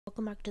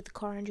welcome back to the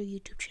Car Ranger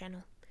YouTube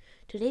channel.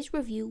 Today's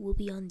review will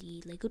be on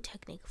the LEGO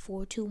Technic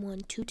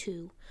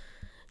 42122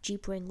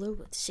 Jeep Wrangler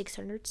with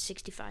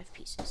 665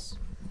 pieces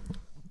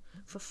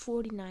for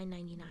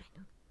 $49.99.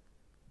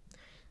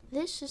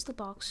 This is the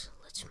box.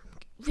 Let's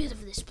get rid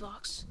of this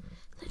box.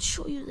 Let's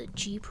show you the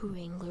Jeep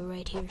Wrangler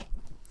right here.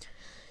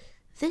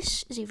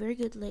 This is a very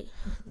good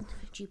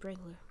Jeep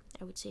Wrangler,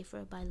 I would say,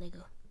 by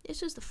LEGO.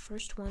 This is the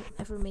first one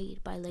ever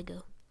made by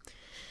LEGO.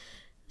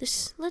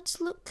 Let's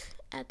look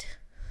at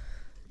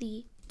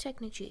the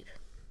Technic Jeep.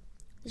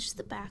 This is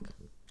the back.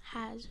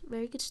 Has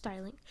very good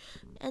styling,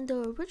 and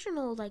the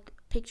original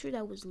picture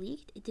that was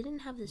leaked, it didn't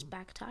have this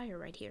back tire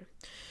right here.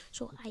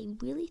 So I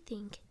really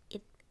think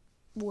it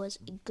was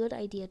a good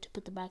idea to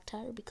put the back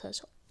tire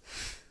because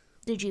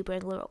the Jeep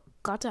Wrangler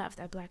got to have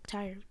that black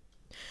tire.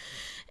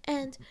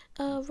 And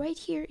right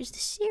here is the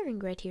steering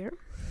right here,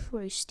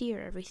 where you steer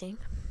everything.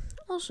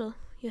 Also,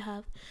 you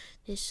have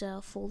this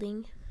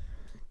folding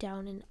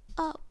down and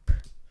up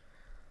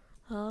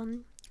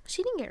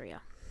seating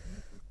area,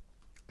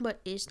 but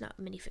it's not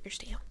minifigure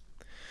style.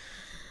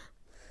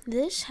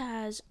 This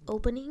has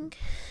opening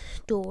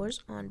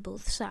doors on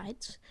both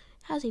sides.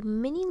 It has a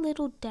mini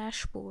little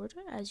dashboard,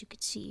 as you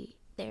can see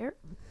there.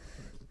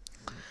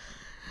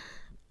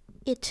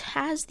 It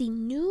has the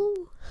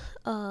new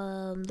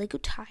LEGO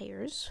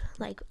tires,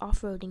 like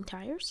off-roading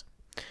tires.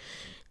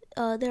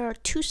 There are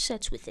two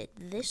sets with it.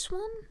 This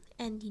one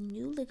and the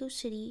new LEGO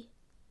City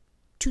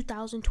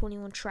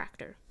 2021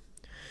 tractor,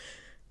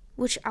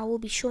 which I will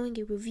be showing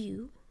a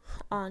review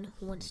on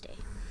Wednesday.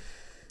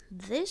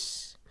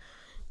 This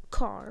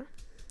car,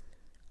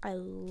 I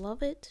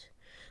love it,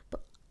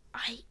 but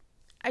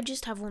I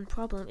just have one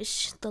problem.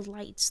 It's just the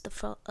lights, the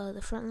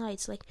front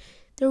lights.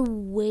 They're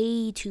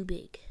way too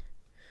big.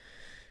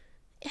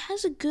 It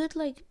has a good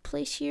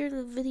place here in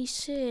the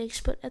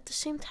VD6, but at the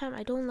same time,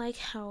 I don't like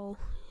how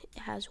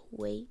it has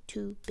way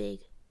too big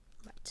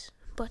lights.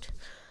 But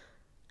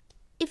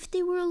if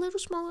they were a little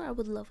smaller, I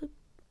would love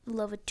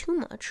it too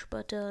much.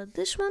 But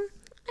this one,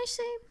 I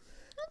say,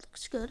 it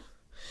looks good.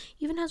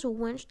 Even has a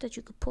winch that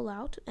you could pull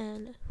out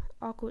and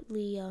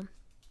awkwardly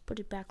put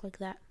it back like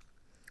that.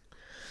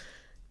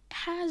 It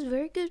has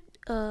very good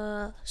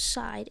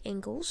side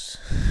angles,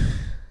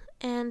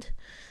 and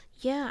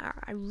yeah,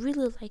 I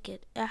really like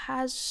it. It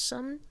has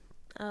some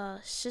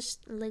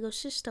LEGO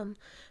system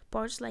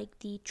parts, like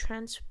the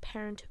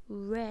transparent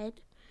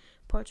red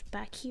parts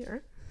back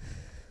here,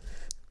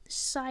 the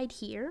side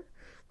here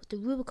with the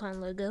Rubicon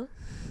logo,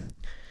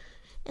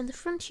 and the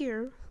front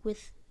here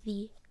with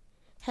the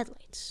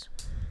headlights.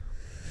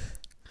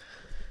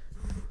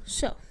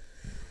 So,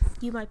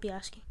 you might be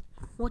asking,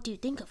 what do you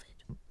think of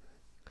it?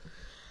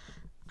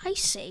 I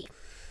say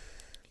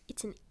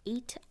it's an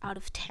 8 out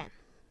of 10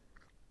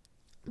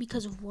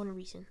 because of one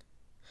reason.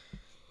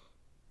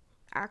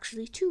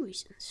 Actually, two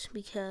reasons.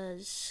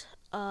 Because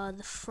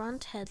the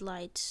front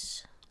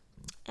headlights,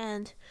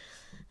 and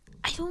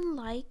I don't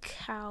like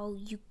how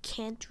you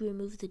can't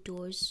remove the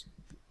doors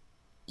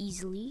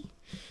easily,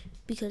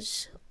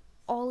 because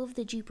all of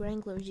the Jeep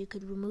Wranglers you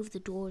could remove the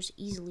doors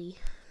easily,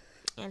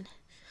 and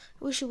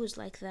I wish it was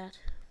like that.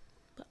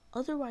 But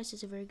otherwise,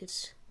 it's a very good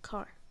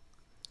car.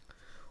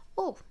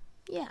 Oh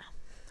yeah,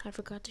 I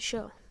forgot to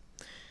show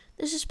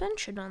the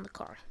suspension on the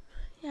car.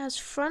 It has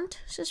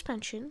front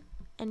suspension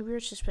and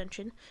rear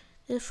suspension.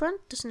 The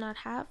front does not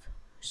have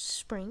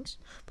springs,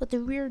 but the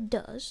rear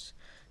does.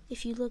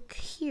 If you look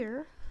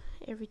here,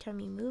 every time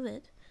you move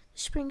it, the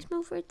springs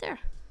move right there.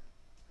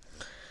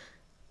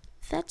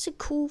 That's a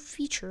cool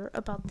feature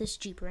about this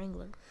Jeep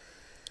Wrangler.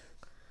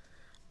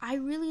 I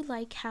really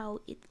like how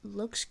it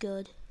looks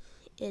good.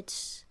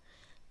 It's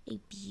a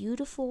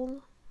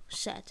beautiful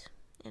set,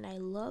 and I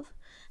love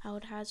how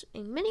it has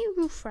a mini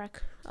roof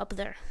rack up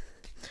there,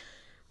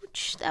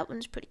 which that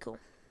one's pretty cool.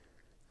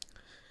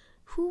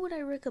 Who would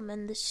I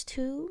recommend this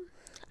to?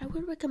 I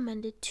would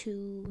recommend it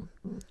to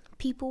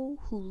people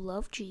who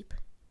love Jeep,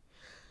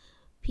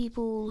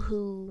 people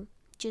who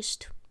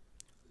just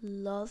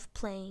love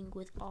playing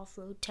with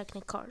off-road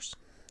Technic cars,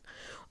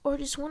 or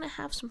just want to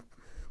have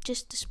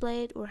just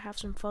display it or have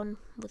some fun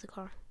with the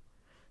car.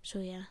 So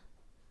yeah,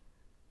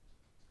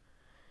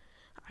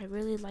 I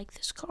really like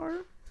this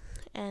car,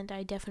 and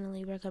I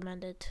definitely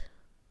recommend it.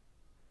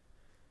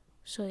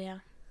 So yeah,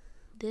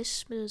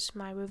 this was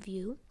my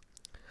review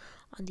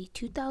on the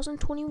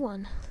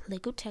 2021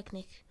 LEGO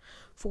Technic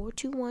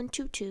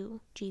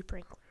 42122 Jeep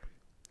Wrangler.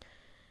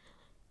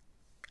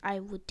 I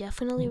would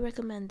definitely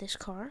recommend this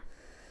car.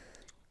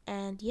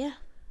 And yeah,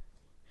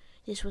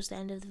 this was the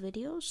end of the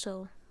video.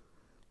 So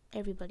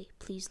everybody,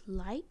 please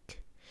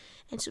like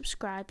and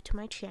subscribe to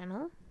my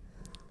channel.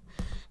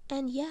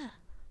 And yeah,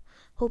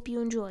 hope you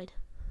enjoyed.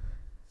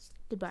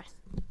 Goodbye.